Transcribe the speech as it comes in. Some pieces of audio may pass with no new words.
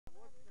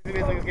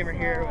Business Gamer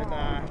here with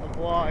a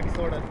vlog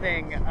sort of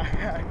thing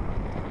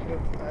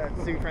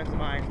with two friends of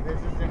mine. This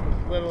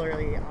is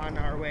literally on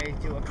our way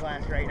to a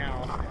class right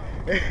now.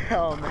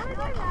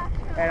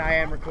 And I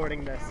am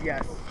recording this,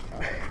 yes.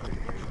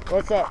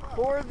 What's up?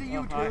 For the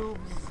YouTubes.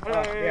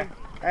 Yeah.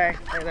 Hey,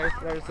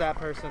 there's that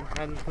person.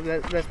 And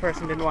this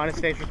person didn't want his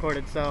face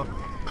recorded, so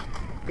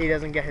he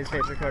doesn't get his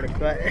face recorded.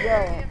 But,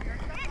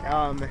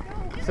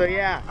 so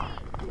yeah.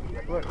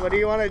 What do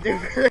you want to do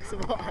for this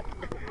vlog?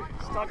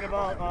 Talk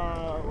about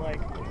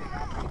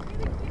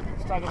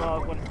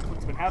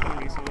what's been happening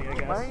recently, I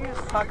guess. Why don't you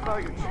just talk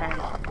about your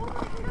channel?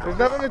 There's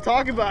nothing to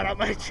talk about on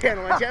my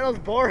channel. My channel's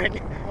boring.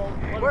 Well,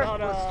 what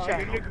about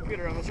your new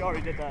computer? Unless you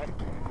already did that.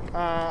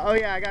 Oh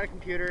yeah, I got a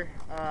computer.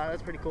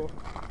 That's pretty cool.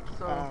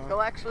 So he'll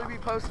actually be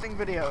posting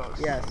videos.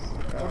 Yes.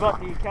 What about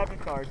the captain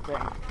card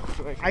thing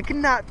situation? I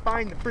cannot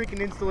find the freaking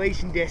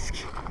installation disc.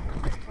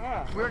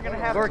 We're gonna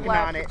have working to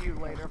laugh on at it you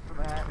later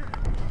for that.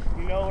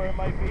 You know where it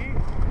might be?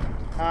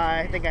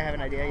 I think I have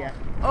an idea. Yeah.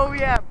 Oh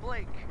yeah,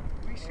 Blake.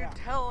 We should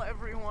tell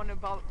everyone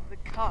about the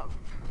cup.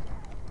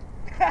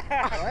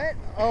 What?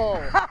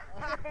 Oh.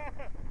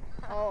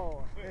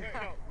 Oh. Wait,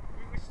 no.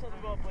 We should tell them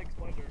about Blake's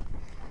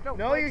blender.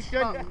 No, you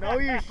shouldn't. Cup. No,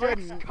 you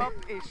shouldn't. Blake's cup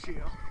issue.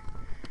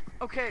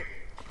 Okay,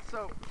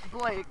 so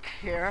Blake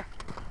here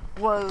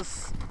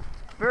was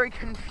very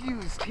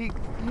confused. He's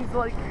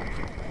like,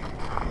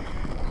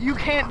 you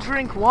can't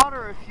drink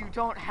water if you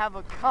don't have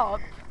a cup.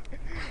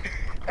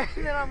 And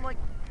then I'm like,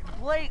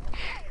 Blake,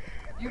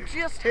 you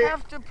just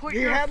have to put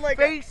your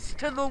face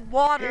to the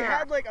water. He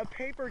had like a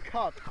paper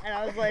cup, and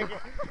I was like,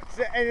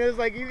 and it was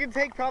like, you can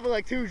take probably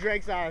like 2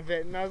 drinks out of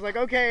it. And I was like,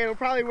 okay, it'll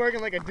probably work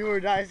in like a do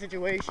or die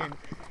situation.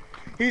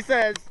 He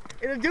says,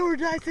 in a do or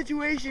die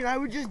situation, I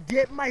would just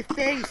dip my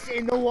face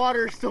in the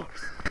water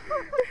source.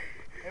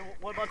 Hey,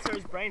 what about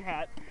Sarah's brain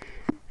hat?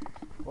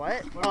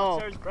 What? What about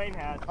Sarah's brain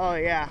hat? Oh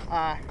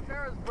yeah.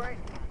 Sarah's brain.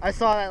 I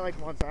saw that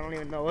like once. I don't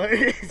even know what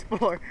it is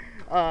for.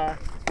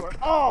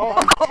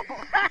 Oh!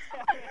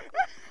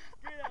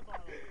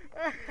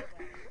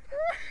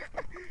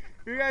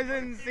 You guys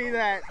didn't see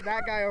that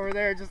guy over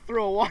there just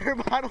threw a water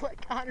bottle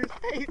at Connor's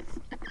face.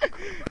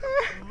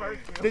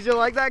 Did you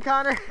like that,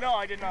 Connor? No,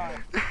 I did not.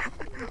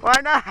 Why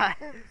not?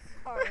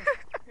 Sorry.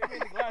 Hit me in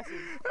the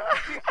glasses.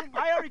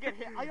 I already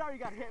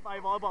got hit by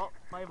a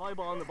volleyball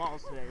on the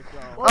balls today. So.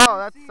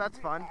 Oh, that's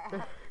fun.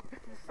 For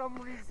some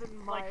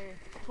reason, like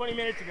 20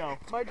 minutes ago.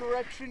 my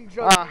direction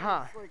judging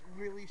is like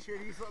really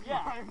shitty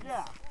sometimes.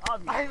 Yeah,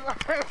 obviously.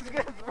 I was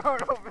gonna throw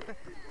it over.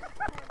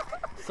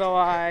 So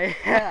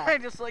yeah. I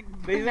just like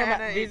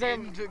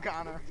into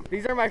Connor.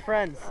 These are my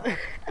friends.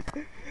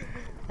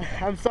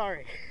 I'm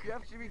sorry. You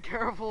have to be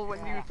careful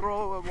when you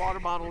throw a water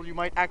bottle. You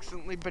might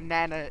accidentally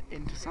banana it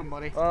into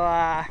somebody.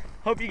 Well,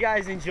 hope you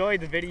guys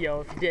enjoyed the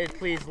video. If you did,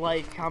 please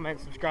like, comment,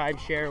 subscribe,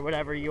 share,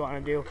 whatever you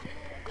want to do.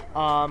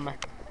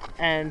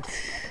 And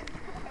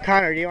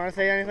Connor, do you want to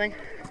say anything?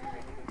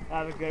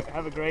 Have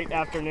a great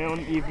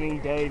afternoon,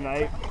 evening, day,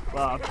 night.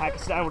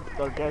 Pakistan,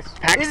 I guess.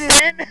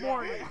 Pakistan?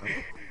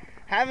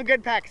 Have a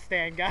good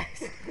Pakistan,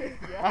 guys.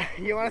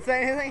 You want to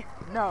say anything?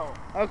 No.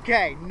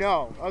 Okay,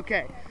 no.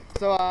 Okay.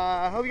 So,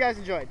 hope you guys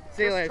enjoyed.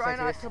 See you later. Try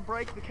not to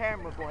break the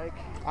camera, Blake.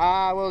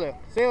 Will do.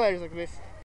 See you later, Zacharias.